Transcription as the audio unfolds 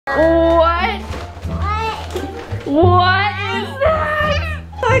What? What is that?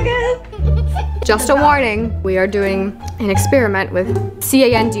 Okay. Just a warning, we are doing an experiment with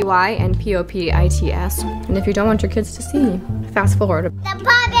CANDY and POPITS. And if you don't want your kids to see, fast forward. The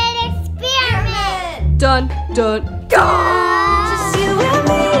puppet experiment! Dun, dun, dun! Just you and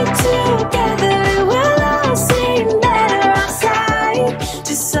me together, we'll all sing better outside.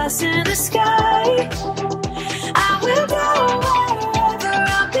 Just us in the sky. I will go wherever,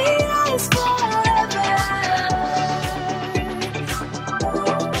 I'll be yours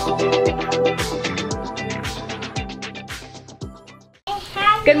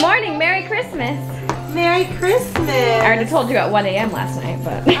Good morning, Merry Christmas. Merry Christmas! I already told you at 1 a.m. last night,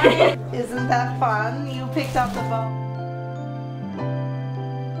 but. Isn't that fun? You picked up the ball.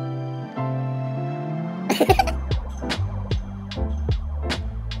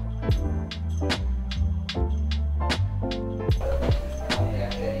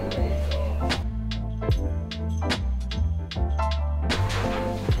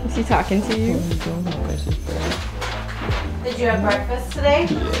 Is he talking to you? Did you have breakfast today?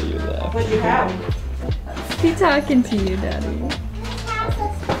 What'd you have? Is he talking to you, Daddy?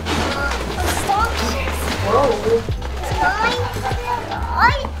 Whoa.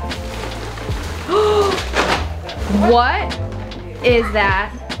 What is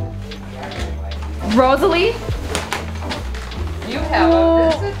that? Rosalie? You have a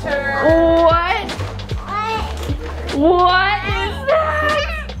visitor. What? What is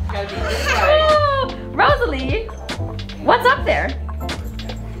that? Gotta be this way. Oh, Rosalie, what's up there?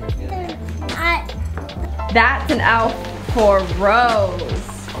 That's an elf for Rose.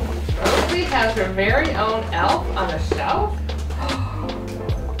 Rosie has her very own elf on a shelf.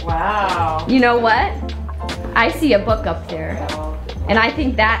 Wow. You know what? I see a book up there, and I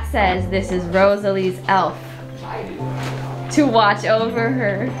think that says this is Rosalie's elf to watch over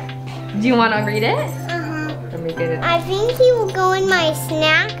her. Do you want to read it? Let me get it. I think he will go in my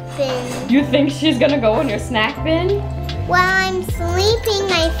snack bin. You think she's gonna go in your snack bin? While I'm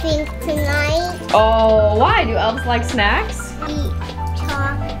sleeping, I think, tonight. Oh, why? Do elves like snacks? Eat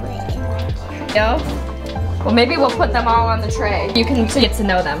chocolate. No? Well, maybe we'll put them all on the tray. You can get to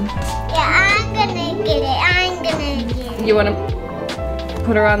know them. Yeah, I'm gonna get it. I'm gonna get it. You wanna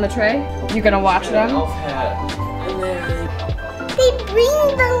put her on the tray? You gonna watch them? They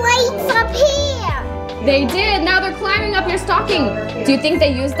bring the lights up here. They did. Now they're climbing up your stocking. Do you think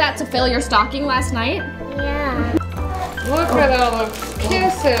they used that to fill your stocking last night? Yeah. Look at all the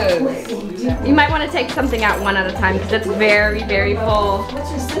kisses. You might want to take something out one at a time because it's very, very full. Polly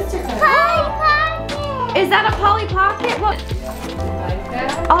Pocket. Is that a Polly Pocket? What? Like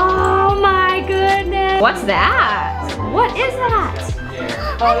that? Oh my goodness. What's that? What is that?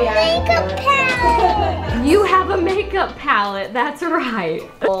 A makeup palette. You have a makeup palette. That's right.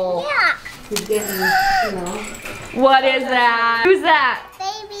 Yeah. What is that? Who's that?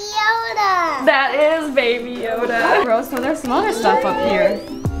 Baby Yoda. That is Baby Yoda. Rose, so there's some other stuff up here.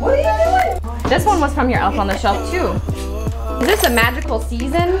 What are you doing? This one was from your elf on the shelf too. Is this a magical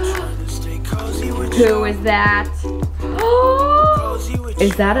season? Who is that?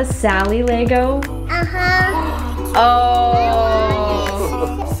 Is that a Sally Lego? Uh-huh. Oh.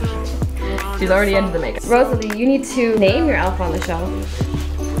 She's already into the makeup. Rosalie, you need to name your elf on the shelf.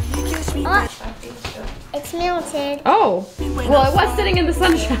 Oh, it's melted. Oh, well, it was sitting in the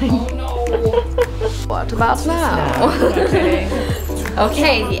sunshine. What about now?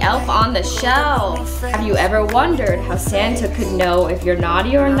 Okay, the elf on the shelf. Have you ever wondered how Santa could know if you're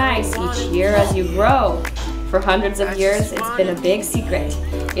naughty or nice each year as you grow? For hundreds of years, it's been a big secret.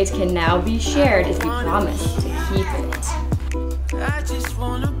 It can now be shared if you promise to keep it. I just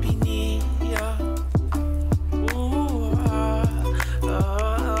wanna be near ya.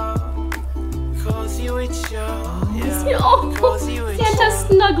 Cozy with ya. Oh, Santa's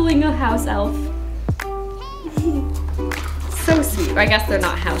snuggling a house elf. So sweet. I guess they're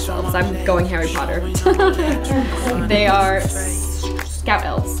not house elves. I'm going Harry Potter. They are scout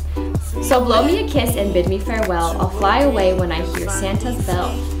elves. So blow me a kiss and bid me farewell. I'll fly away when I hear Santa's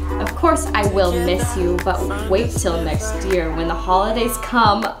bell. Of course I will miss you, but wait till next year. When the holidays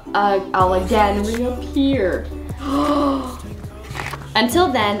come, I'll again reappear. Until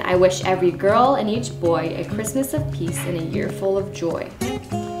then, I wish every girl and each boy a Christmas of peace and a year full of joy.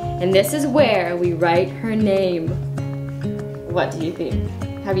 And this is where we write her name. What do you think?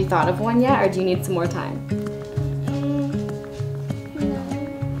 Have you thought of one yet, or do you need some more time? No.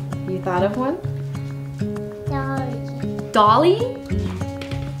 You thought of one? Dolly. Dolly?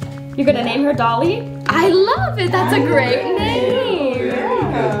 You're gonna name her Dolly? I love it! That's a great name!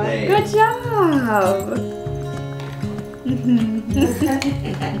 Good job!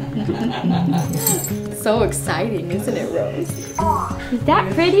 So exciting, isn't it, Rose? Is that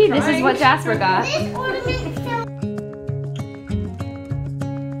pretty? This is what Jasper got. This ornament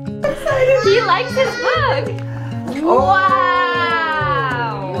He likes his book. Wow.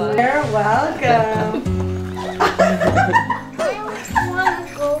 You're welcome.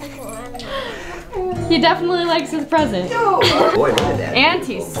 He definitely likes his present. Boy, look at that.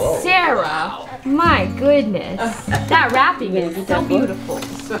 Auntie Sarah. My goodness. That wrapping is so beautiful.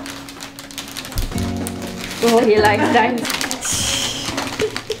 Oh, he likes dinosaurs.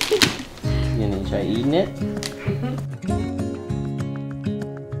 You gonna try eating it?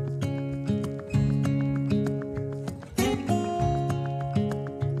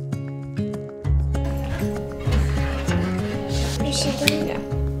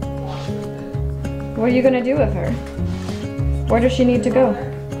 What are you gonna do with her? Where does she need to go?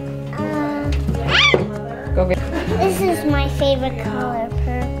 Go get. This is my favorite color,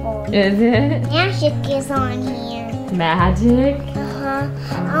 purple. Is it? Magic is on here. Magic?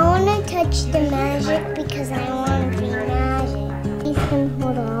 I want to touch the magic because I want to be magic. He's going to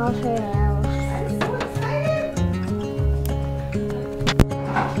hold all of her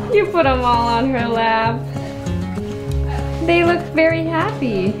elves. You put them all on her lap. They look very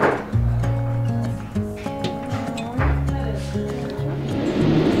happy.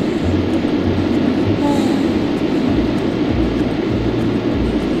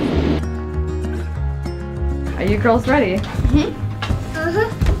 Are you girls ready?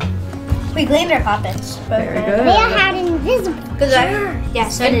 We cleaned our carpets. Very good. They had invisible. Yeah,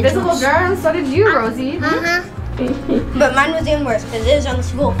 so did Invisible yours. germs, so did you, Rosie. But mine was even worse because it was on the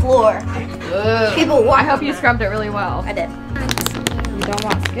school floor. Ugh. People walk. I hope you scrubbed it really well. I did. You don't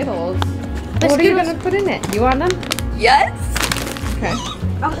want Skittles. But What are you Skittles- gonna put in it? You want them? Yes. Okay.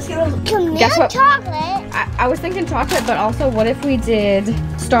 Oh, Skittles. Come Guess what? chocolate. I was thinking chocolate, but also what if we did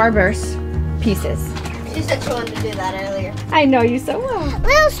Starburst pieces? She said she wanted to do that earlier. I know you so well.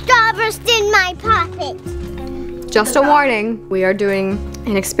 Little starburst in my pocket. Just a warning, we are doing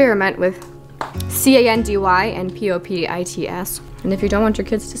an experiment with CANDY and POPITS. And if you don't want your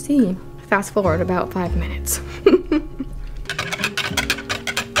kids to see, fast forward about 5 minutes.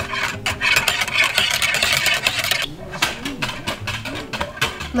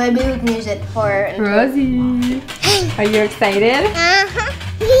 Maybe we can use it for. Rosie, are you excited?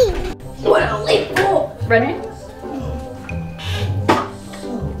 Ready?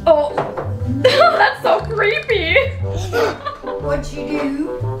 Oh, that's so creepy. What'd you do?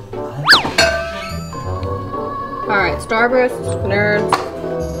 All right, Starburst, nerds,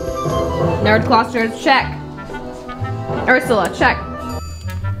 nerd clusters, check. Ursula, check.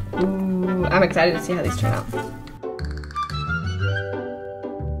 Ooh, I'm excited to see how these turn out.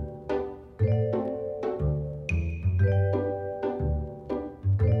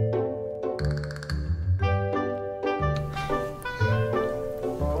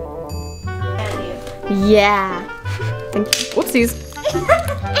 Yeah. Thank you. Whoopsies.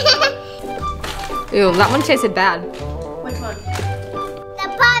 Ew, that one tasted bad. Which one? The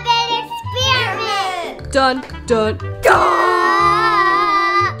puppet experiment. Done, done, go!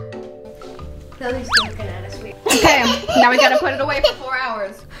 Lily's looking at us. Okay, now we gotta put it away for 4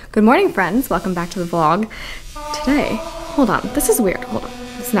 hours. Good morning, friends. Welcome back to the vlog. Today, hold on. This is weird. Hold on.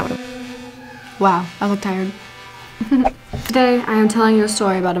 This is not what Wow, I look tired. Today, I am telling you a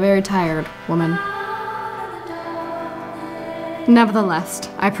story about a very tired woman. Nevertheless,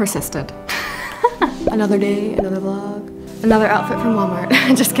 I persisted. Another day, another vlog, another outfit from Walmart.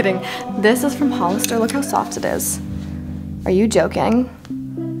 Just kidding. This is from Hollister. Look how soft it is. Are you joking?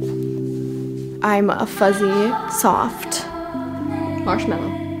 I'm a fuzzy, soft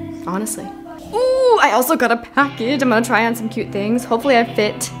marshmallow, honestly. Ooh, I also got a package. I'm gonna try on some cute things. Hopefully I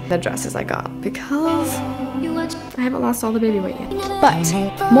fit the dresses I got because I haven't lost all the baby weight yet. But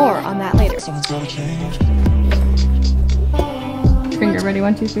more on that later. Finger ready,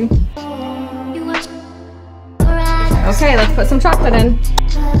 1, 2, 3. Okay, let's put some chocolate in.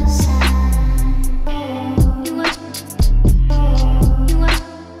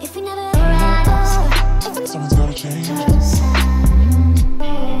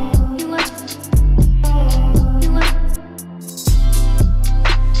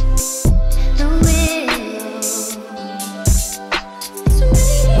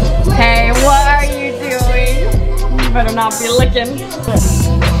 Hey, what are you doing? You better not be licking.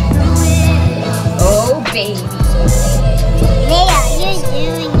 Oh, baby. Leah, you're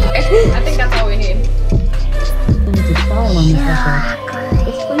doing it. I think that's all we need. It's a trial on the special.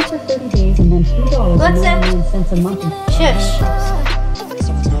 It's free for 30 days and then $3 What's that? 99 cents a month. Shush.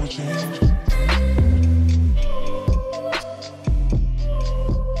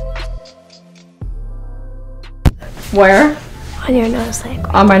 Where? On your nose,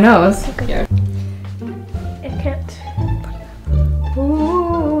 like. On my nose. Here. It can't.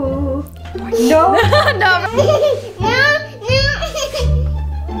 Ooh. No. No. No.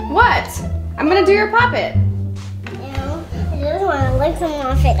 What? I'm gonna do your puppet. No. I just want to lick some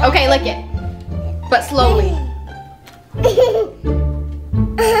off it. Okay, lick it. But slowly.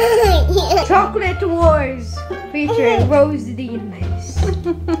 Chocolate Wars featuring Rosie and Mace.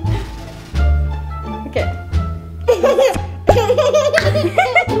 Okay.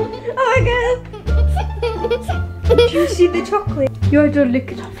 Oh my god. Do you see the chocolate? You have to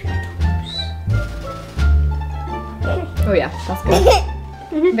lick it off your nose. Oh yeah, that's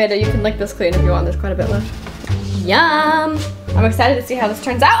good. Veda, you can lick this clean if you want. There's quite a bit left. Yum! I'm excited to see how this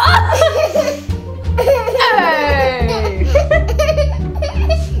turns out. Oh! Hey!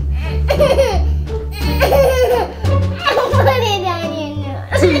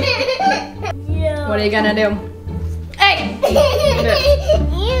 What are you gonna do? Hey!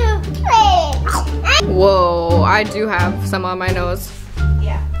 Whoa, I do have some on my nose.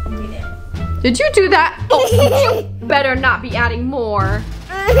 Yeah, we did. Did you do that? Oh, you better not be adding more.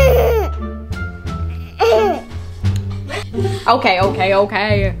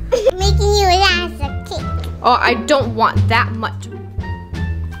 Okay. Making you laugh a cake. Oh, I don't want that much.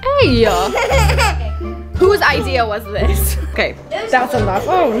 Hey! Whose idea was this? Okay, that's enough.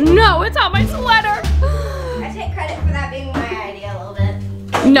 Oh no, it's on my sweater. I take credit for that being my idea a little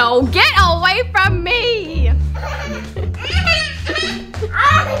bit. No, get away from me!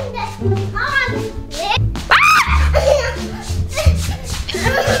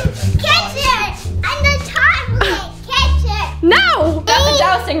 Catch it! I'm the chocolate! Catch it! No! That's a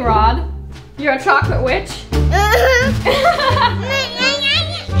dowsing rod. You're a chocolate witch.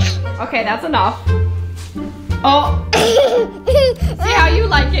 Okay, that's enough. Oh. See how you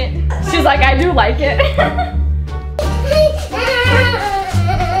like it. She's like, I do like it.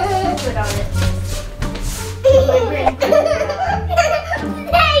 Put on it.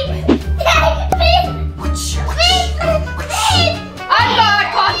 I'm not a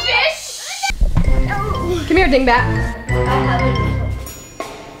codfish. Come here, dingbat.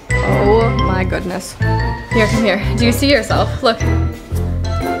 Oh my goodness. Here, come here. Do you see yourself? Look.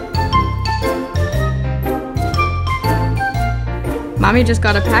 Mommy just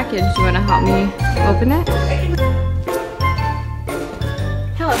got a package. You wanna help me open it?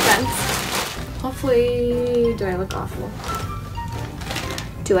 Hello, friends. Hopefully, do I look awful?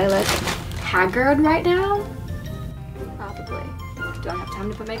 Do I look haggard right now? Probably. Do I have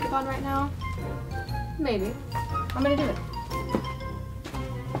time to put makeup on right now? Maybe. I'm gonna do it.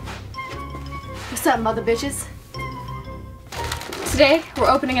 What's up, mother bitches? Today, we're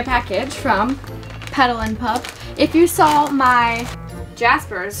opening a package from Petal and Pup. If you saw my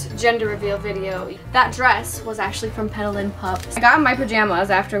Jasper's gender reveal video, that dress was actually from Petal and Pup. I got in my pajamas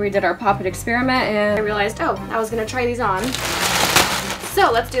after we did our puppet experiment and I realized, oh, I was gonna try these on.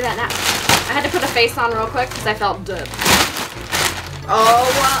 So let's do that now. I had to put a face on real quick because I felt dead.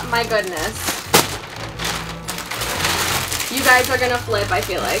 Oh my goodness. You guys are gonna flip, I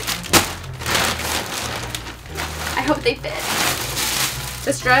feel like. I hope they fit.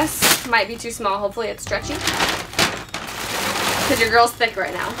 This dress might be too small. Hopefully it's stretchy. Because your girl's thick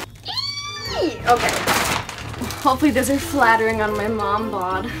right now. Okay. Hopefully those are flattering on my mom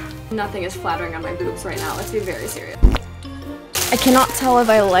bod. Nothing is flattering on my boobs right now. Let's be very serious. I cannot tell if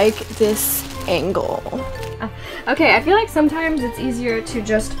I like this angle. Okay, I feel like sometimes it's easier to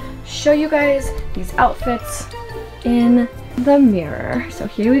just show you guys these outfits in the mirror. So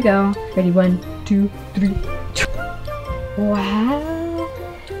here we go. Ready? 1, 2, 3. Wow.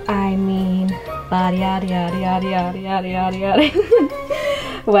 I mean, body yada yada yada yada yada yada yada.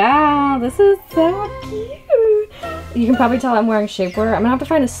 Wow, this is so cute. You can probably tell I'm wearing shapewear. I'm gonna have to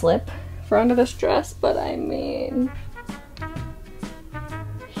find a slip for under this dress, but I mean,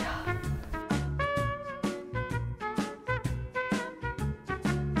 yeah.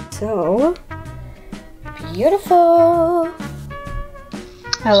 So beautiful.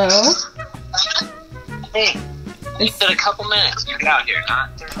 Hello. Hey. You said a couple minutes. You got here,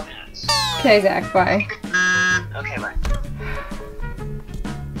 not 30 minutes. Okay, Zach, bye. Okay, bye.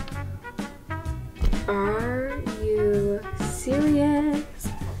 Are you serious?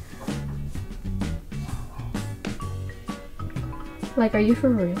 Like, are you for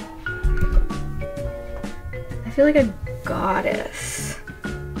real? I feel like a goddess.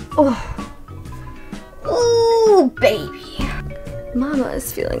 Oh. Ooh, baby. Mama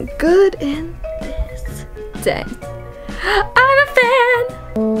is feeling good in this day. I'm a fan.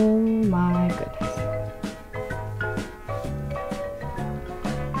 Oh my goodness.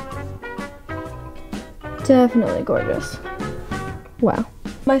 Definitely gorgeous. Wow.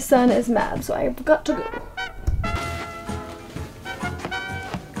 My son is mad, so I've got to go.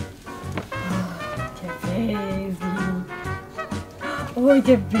 Oh,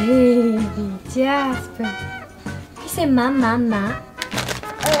 the baby, Jasper. He said, "Ma, ma, ma."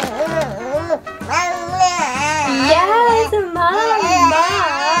 Yes, ma, ma.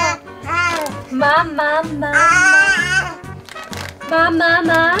 Ma, ma, ma. Ma, ma,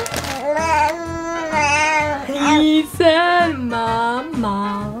 ma. He said,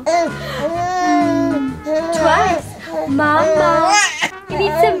 "Mama." Twice. Mama. You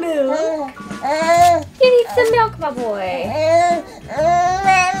need some milk. You need some milk, my boy.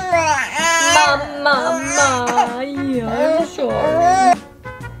 Mama, yeah, I'm sorry.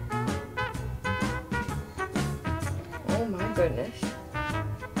 Oh my goodness.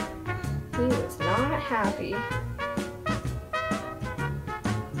 He was not happy.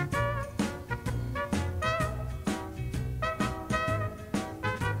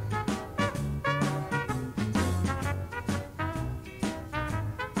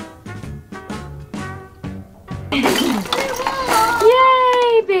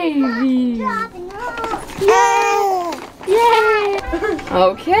 Yay, baby! Yay! Yay!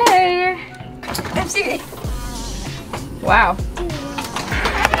 Okay. I'm serious. Wow.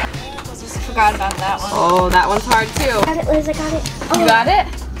 Forgot about that one. Oh, that one's hard too. I got it, Liz, I got it. Oh, You got it?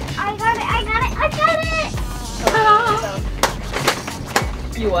 I got it, I got it, I got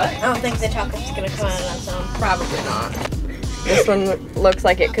it! You what? I don't think the chocolate's gonna come out of that zone. Probably not. This one looks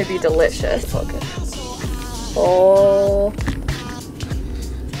like it could be delicious. Focus. Oh.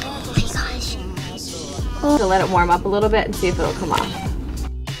 To let it warm up a little bit and see if it'll come off.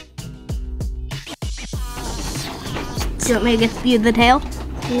 Do you want me to get the tail?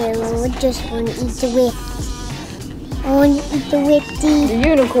 No, I just want to eat the whip. I want to eat the whippy. The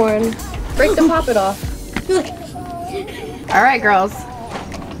unicorn. Break the poppet off. All right, girls.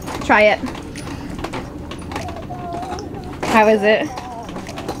 Try it. How is it?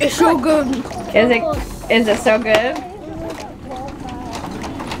 It's so good. Is it so good?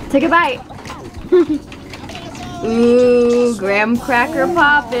 Take a bite. Ooh, graham cracker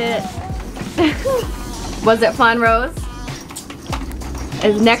poppet. Was it fun, Rose?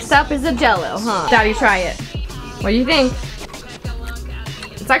 Next up is a Jello, huh? Daddy, try it. What do you think?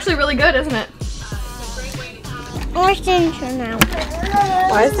 It's actually really good, isn't it? Or ginger now.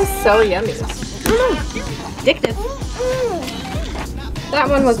 Why is this so yummy? Addictive. That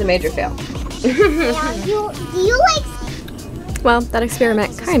one was a major fail. Do you like? Well, that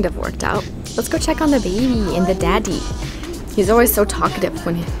experiment kind of worked out. Let's go check on the baby and the daddy. He's always so talkative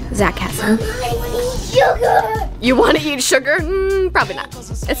when Zach has him. I want to eat sugar. You want to eat sugar? Probably not.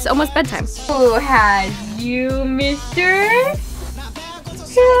 It's almost bedtime. Who has you, mister?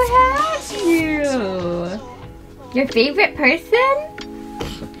 Who has you? Your favorite person?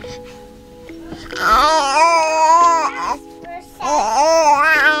 I'm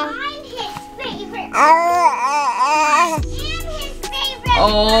his favorite. I'm his favorite.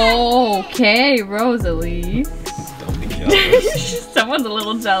 Okay, Rosalie. Don't be jealous. Someone's a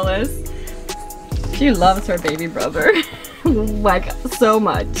little jealous. She loves her baby brother. Like, so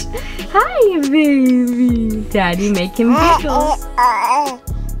much. Hi, baby. Daddy, make him giggle.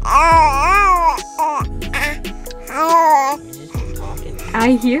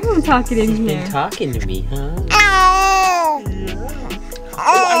 I hear him talking in here. Been talking to me, huh? I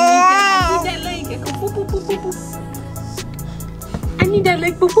need that leg. Go boop, boop, boop, boop, boop. I need that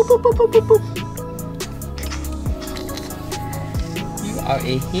leg. Boop, boop, boop, boop, boop, boop. You are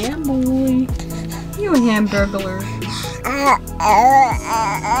a ham boy. You hamburglar. I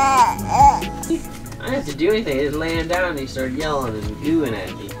didn't have to do anything. I just lay him down and he started yelling and gooing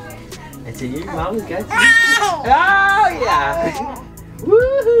at me. I said, your mom's got you. Oh, yeah.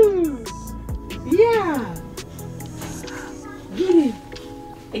 Woohoo. Yeah. Get him.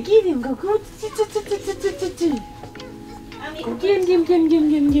 Get him. Go. Go get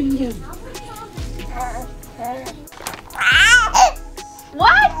him. Get him.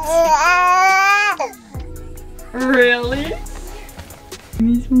 What? Really?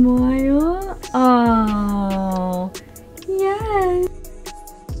 Me smile. Oh, yes.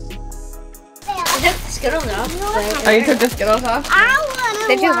 I took the Skittles off. Oh, you took the Skittles off?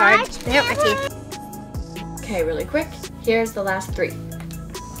 They're too hard. They hurt my teeth. Okay, really quick. Here's the last 3.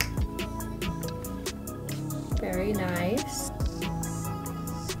 Very nice.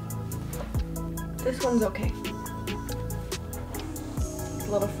 This one's okay. It's a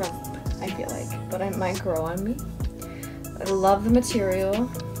little frump, I feel like, but it might grow on me. I love the material.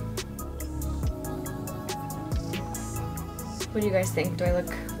 What do you guys think? Do I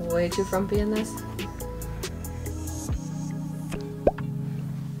look way too frumpy in this?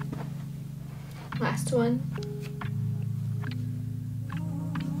 next one.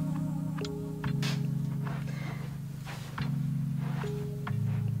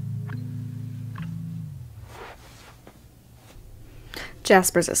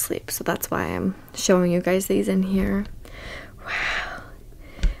 Jasper's asleep, so that's why I'm showing you guys these in here. Wow.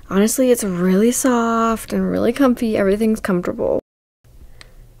 Honestly, it's really soft and really comfy. Everything's comfortable.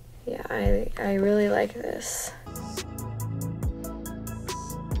 Yeah, I really like this.